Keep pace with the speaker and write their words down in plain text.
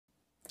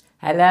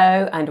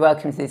Hello and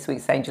welcome to this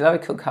week's Angel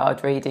Oracle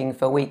card reading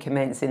for week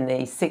commencing the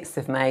 6th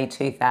of May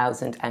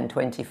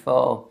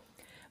 2024.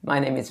 My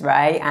name is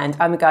Ray and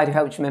I'm a guide who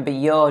helps you remember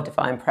your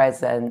divine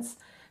presence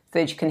so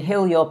that you can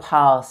heal your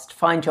past,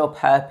 find your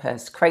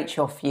purpose, create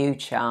your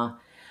future,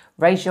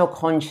 raise your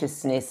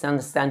consciousness,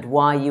 understand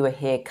why you are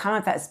here, come out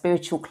of that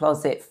spiritual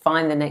closet,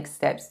 find the next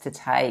steps to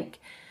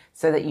take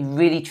so that you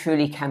really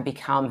truly can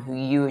become who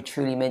you are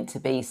truly meant to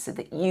be, so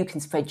that you can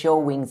spread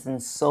your wings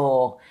and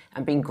soar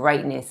and bring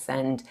greatness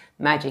and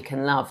magic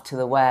and love to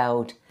the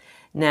world.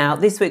 Now,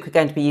 this week we're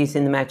going to be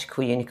using the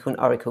Magical Unicorn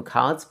Oracle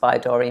cards by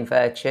Doreen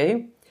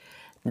Virtue.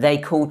 They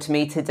called to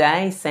me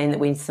today saying that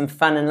we need some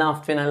fun and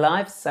laughter in our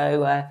lives,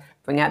 so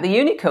bring out the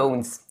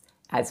unicorns,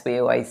 as we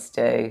always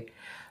do.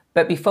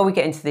 But before we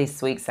get into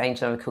this week's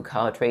Angel Oracle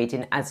card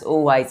reading, as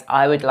always,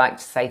 I would like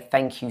to say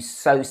thank you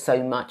so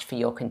much for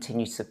your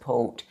continued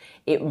support.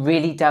 It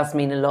really does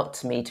mean a lot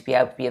to me to be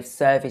able to be of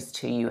service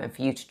to you and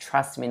for you to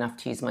trust me enough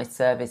to use my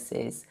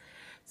services.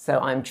 So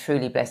I'm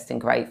truly blessed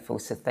and grateful,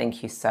 so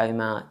thank you so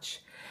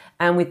much.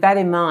 And with that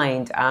in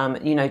mind,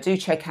 do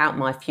check out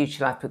my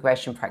Future Life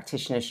Progression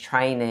Practitioners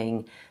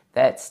training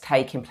that's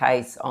taking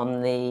place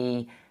on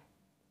the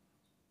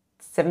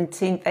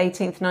 17th,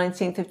 18th,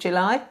 19th of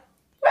July.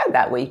 Around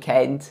that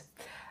weekend,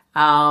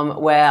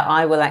 where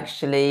I will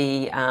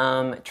actually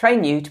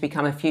train you to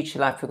become a future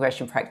life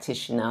progression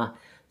practitioner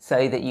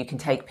so that you can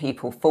take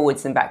people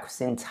forwards and backwards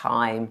in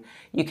time.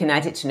 You can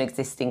add it to an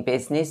existing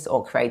business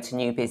or create a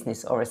new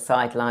business or a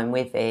sideline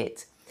with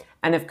it.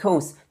 And of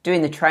course,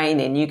 doing the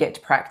training, you get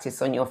to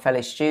practice on your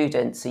fellow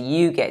students, so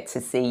you get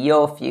to see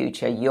your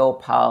future, your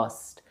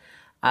past.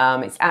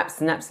 It's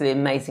an absolutely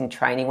amazing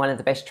training, one of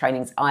the best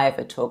trainings I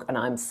ever took, and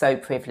I'm so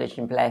privileged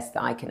and blessed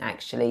that I can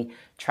actually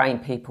train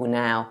people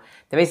now.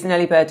 There is an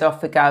early bird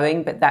offer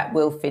going, but that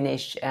will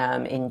finish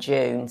in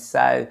June.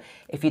 So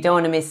if you don't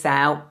want to miss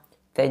out,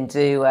 then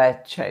do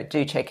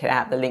check it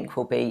out. The link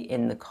will be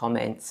in the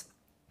comments.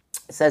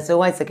 So as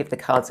always, I give the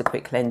cards a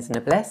quick cleanse and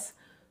a bless.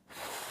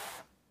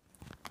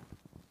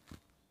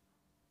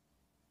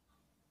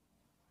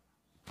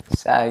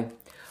 So,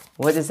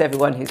 what does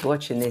everyone who's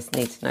watching this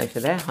need to know for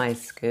their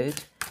highest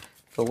good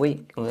for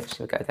week? Oh, actually,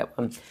 we'll go with that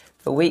one.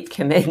 For week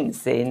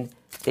commencing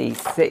the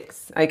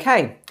 6th.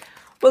 Okay,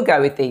 we'll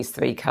go with these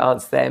three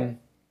cards then.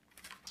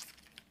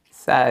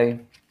 So,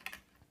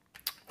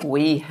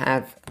 we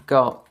have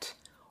got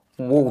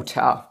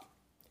water.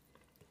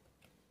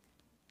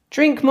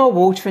 Drink more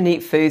water and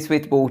eat foods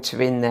with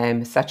water in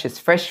them, such as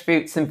fresh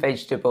fruits and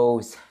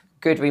vegetables.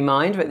 Good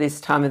reminder at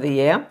this time of the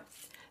year.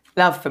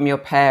 Love from your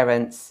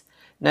parents.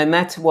 No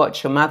matter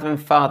what, your mother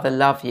and father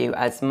love you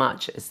as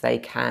much as they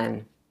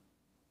can.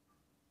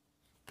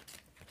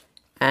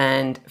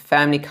 And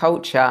family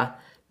culture.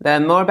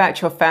 Learn more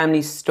about your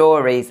family's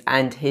stories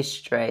and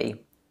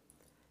history.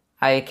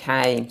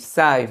 Okay,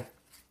 so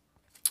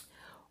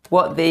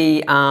what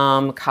the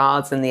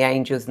cards and the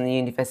angels and the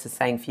universe are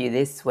saying for you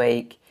this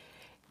week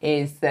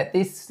is that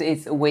this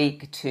is a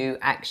week to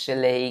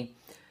actually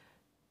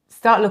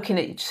start looking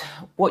at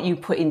what you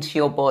put into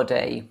your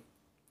body.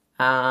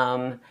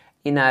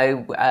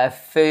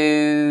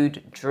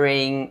 Food,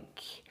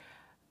 drink,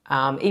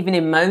 even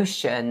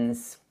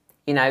emotions.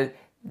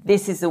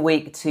 This is a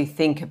week to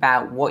think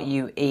about what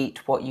you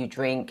eat, what you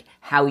drink,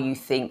 how you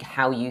think,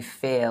 how you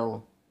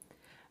feel.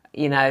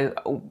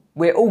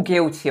 We're all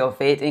guilty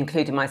of it,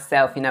 including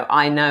myself.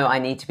 I know I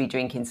need to be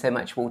drinking so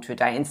much water a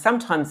day. And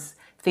sometimes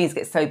things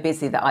get so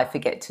busy that I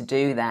forget to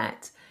do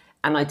that.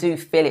 And I do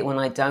feel it when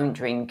I don't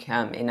drink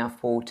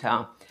enough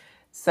water.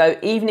 So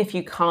even if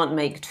you can't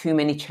make too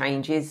many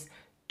changes,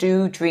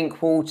 do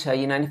drink water,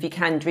 and if you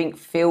can, drink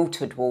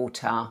filtered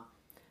water,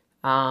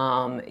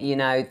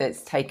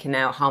 that's taken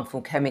out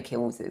harmful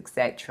chemicals,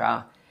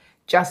 etc.,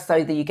 just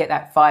so that you get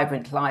that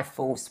vibrant life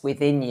force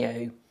within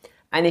you.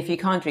 And if you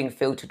can't drink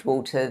filtered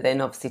water,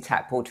 then obviously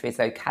tap water is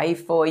okay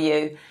for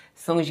you,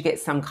 as long as you get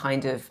some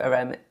kind of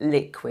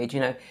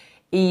liquid,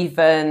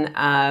 even,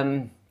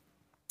 don't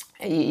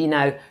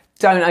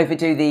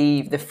overdo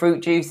the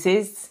fruit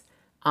juices.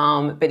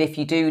 But if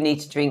you do need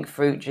to drink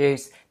fruit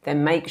juice,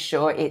 then make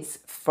sure it's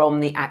from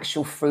the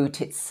actual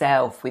fruit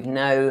itself with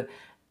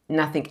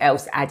nothing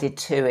else added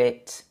to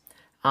it.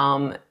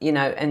 And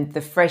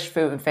the fresh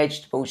fruit and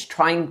vegetables,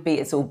 try and be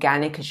as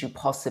organic as you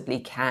possibly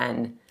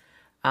can.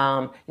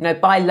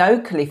 Buy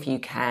local if you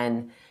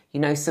can,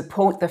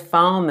 support the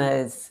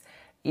farmers.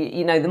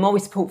 The more we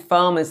support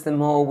farmers, the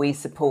more we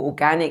support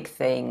organic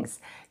things,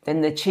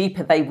 then the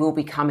cheaper they will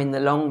become in the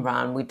long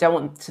run. We don't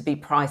want to be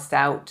priced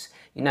out,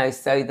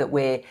 so that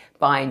we're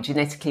buying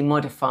genetically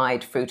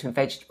modified fruit and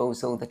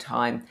vegetables all the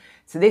time.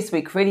 So this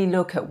week, really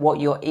look at what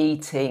you're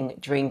eating,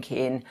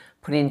 drinking,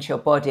 putting into your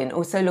body, and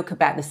also look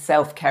about the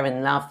self-care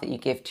and love that you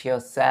give to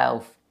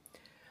yourself.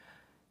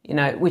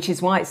 Which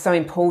is why it's so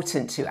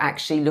important to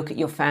actually look at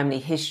your family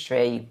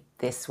history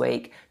this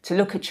week, to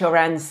look at your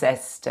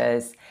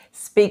ancestors,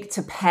 speak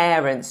to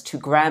parents, to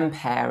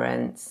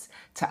grandparents,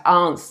 to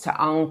aunts,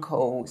 to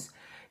uncles.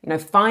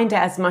 Find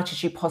out as much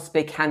as you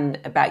possibly can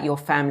about your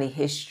family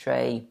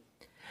history.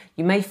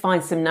 You may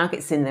find some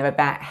nuggets in there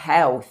about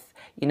health.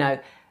 You know,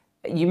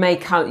 you may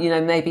come, you know,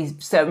 maybe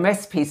certain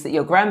recipes that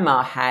your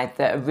grandma had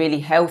that are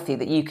really healthy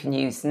that you can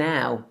use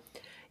now.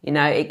 You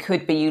know, it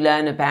could be you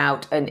learn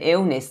about an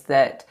illness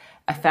that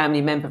a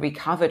family member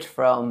recovered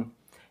from.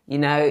 You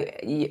know,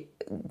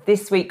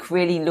 this week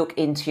really look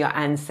into your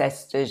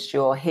ancestors,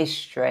 your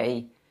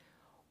history.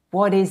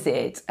 What is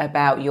it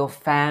about your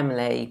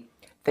family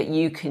that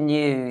you can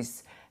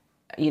use,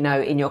 you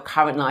know, in your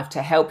current life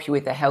to help you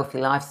with a healthy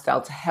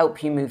lifestyle, to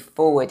help you move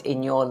forward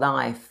in your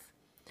life?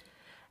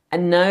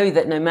 And know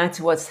that no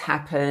matter what's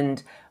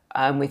happened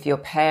with your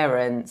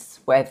parents,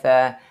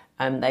 whether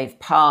they've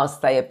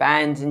passed, they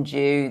abandoned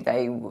you,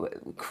 they were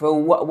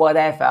cruel,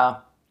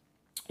 whatever,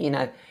 you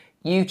know,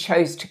 you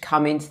chose to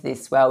come into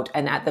this world,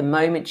 and at the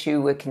moment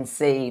you were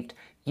conceived,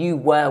 you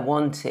were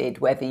wanted,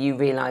 whether you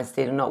realised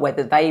it or not,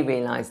 whether they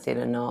realised it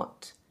or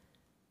not.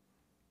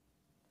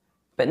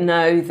 But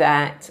know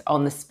that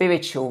on the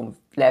spiritual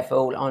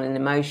level, on an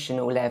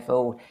emotional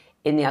level,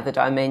 in the other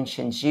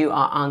dimensions, you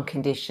are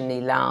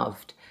unconditionally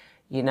loved,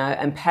 you know,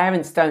 and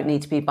parents don't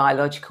need to be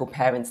biological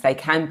parents. They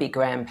can be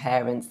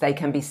grandparents, they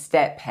can be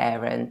step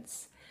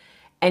parents.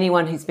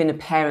 Anyone who's been a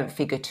parent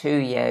figure to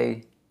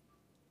you,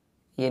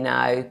 you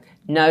know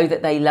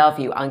that they love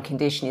you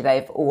unconditionally.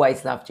 They've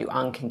always loved you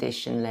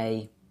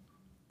unconditionally.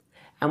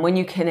 And when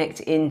you connect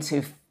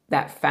into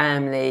that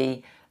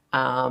family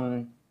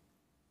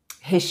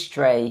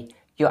history,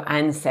 your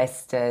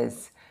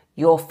ancestors,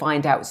 you'll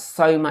find out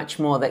so much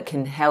more that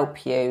can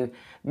help you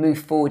move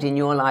forward in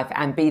your life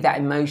and be that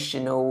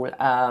emotional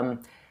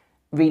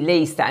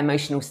release, that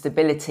emotional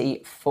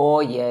stability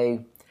for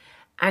you.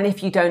 And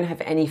if you don't have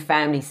any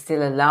family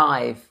still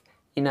alive,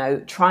 you know,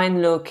 try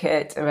and look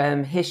at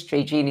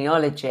history,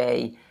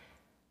 genealogy,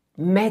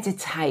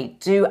 meditate,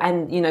 do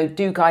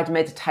guided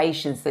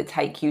meditations that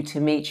take you to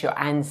meet your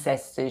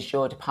ancestors,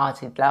 your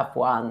departed loved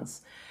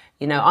ones.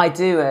 You know, I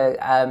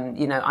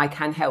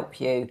can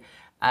help you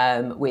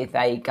with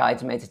a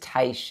guided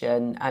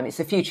meditation.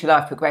 It's a future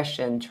life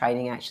progression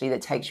training, actually,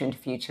 that takes you into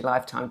future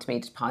lifetime to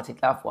meet a departed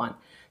loved one.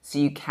 So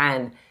you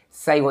can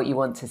say what you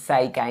want to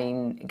say,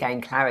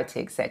 gain clarity,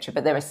 etc.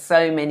 But there are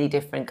so many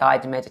different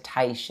guided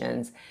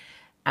meditations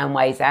and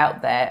ways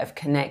out there of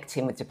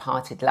connecting with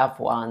departed loved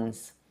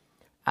ones,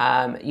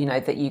 you know,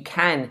 that you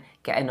can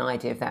get an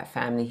idea of that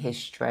family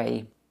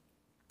history.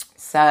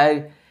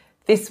 So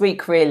this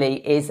week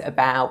really is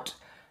about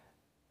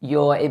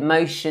your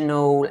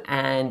emotional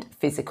and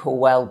physical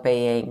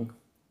well-being.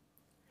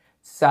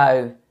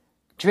 So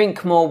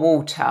drink more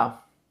water,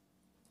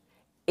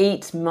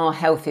 eat more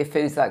healthier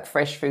foods like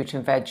fresh fruit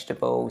and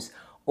vegetables,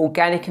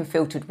 organic and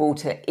filtered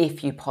water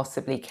if you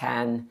possibly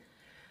can.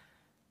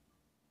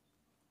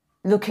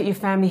 Look at your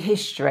family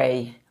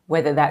history,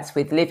 whether that's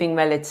with living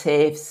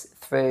relatives,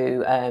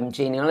 through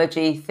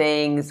genealogy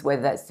things,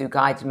 whether that's through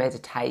guided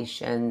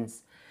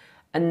meditations.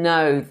 And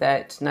know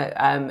that,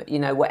 you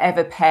know,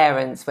 whatever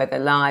parents, whether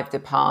live,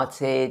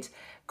 departed,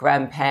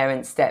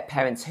 grandparents,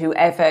 step-parents,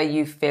 whoever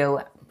you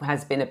feel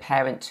has been a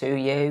parent to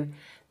you,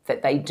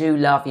 that they do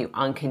love you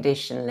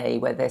unconditionally,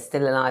 whether they're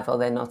still alive or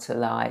they're not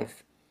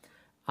alive.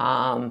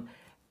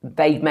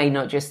 They may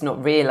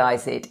not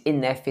realise it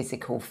in their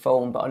physical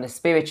form, but on a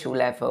spiritual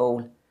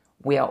level,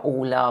 we are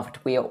all loved,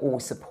 we are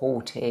all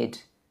supported.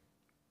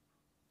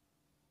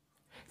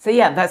 So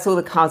yeah, that's all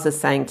the cards are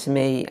saying to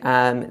me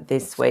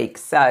this week.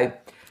 So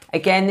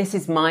again, this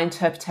is my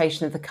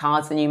interpretation of the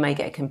cards, and you may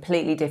get a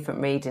completely different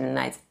reading, and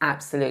that's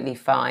absolutely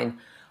fine.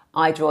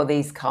 I draw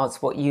these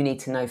cards what you need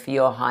to know for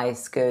your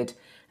highest good.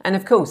 And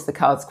of course, the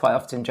cards quite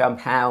often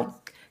jump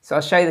out. So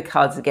I'll show you the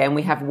cards again.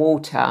 We have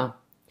water.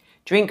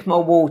 Drink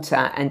more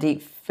water and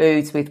eat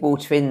foods with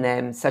water in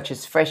them, such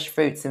as fresh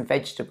fruits and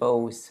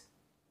vegetables.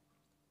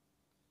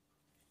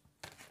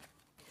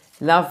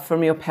 Love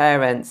from your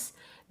parents.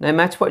 No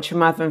matter what, your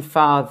mother and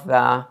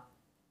father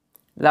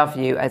love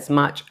you as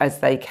much as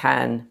they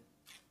can.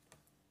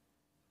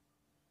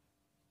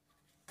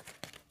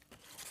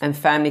 And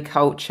family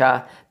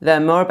culture.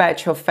 Learn more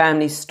about your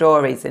family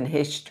stories and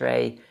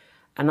history.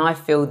 And I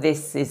feel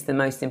this is the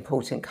most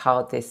important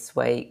card this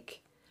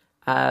week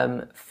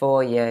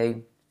for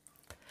you.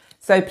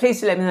 So please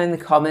do let me know in the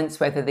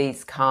comments whether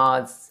these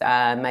cards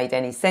made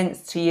any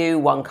sense to you.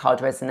 One card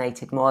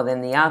resonated more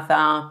than the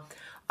other.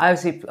 I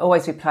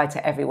always reply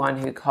to everyone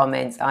who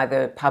comments,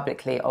 either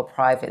publicly or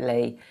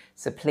privately.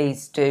 So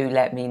please do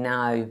let me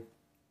know.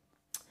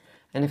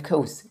 And of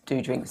course,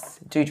 do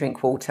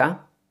drink water,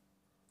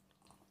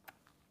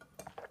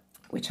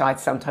 which I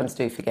sometimes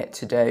do forget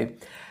to do.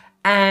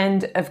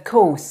 And of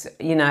course,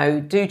 you know,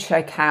 do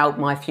check out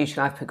my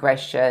Future Life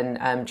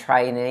Progression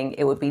training.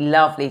 It would be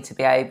lovely to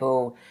be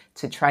able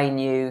to train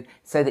you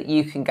so that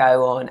you can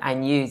go on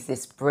and use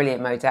this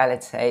brilliant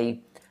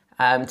modality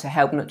to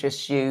help not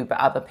just you, but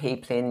other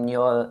people in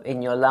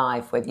your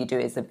life, whether you do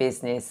it as a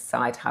business,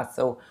 side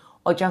hustle,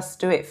 or just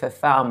do it for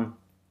fun.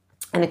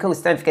 And of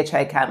course, don't forget to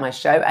check out my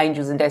show,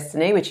 Angels and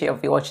Destiny, which you'll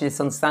be watching this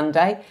on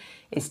Sunday.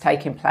 It's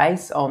taking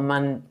place on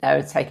Monday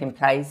the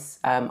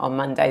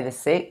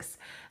 6th.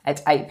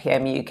 at 8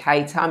 p.m.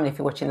 UK time. And if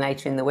you're watching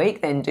later in the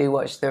week, then do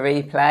watch the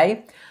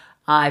replay.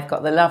 I've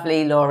got the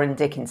lovely Lauren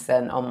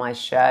Dickinson on my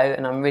show,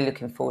 and I'm really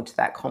looking forward to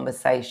that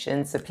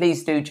conversation. So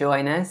please do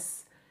join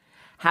us.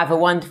 Have a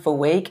wonderful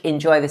week.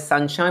 Enjoy the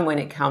sunshine when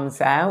it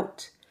comes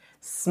out.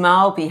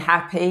 Smile, be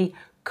happy,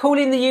 call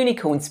in the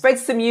unicorn, spread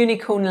some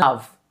unicorn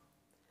love.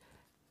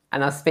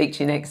 And I'll speak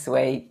to you next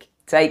week.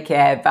 Take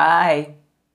care. Bye.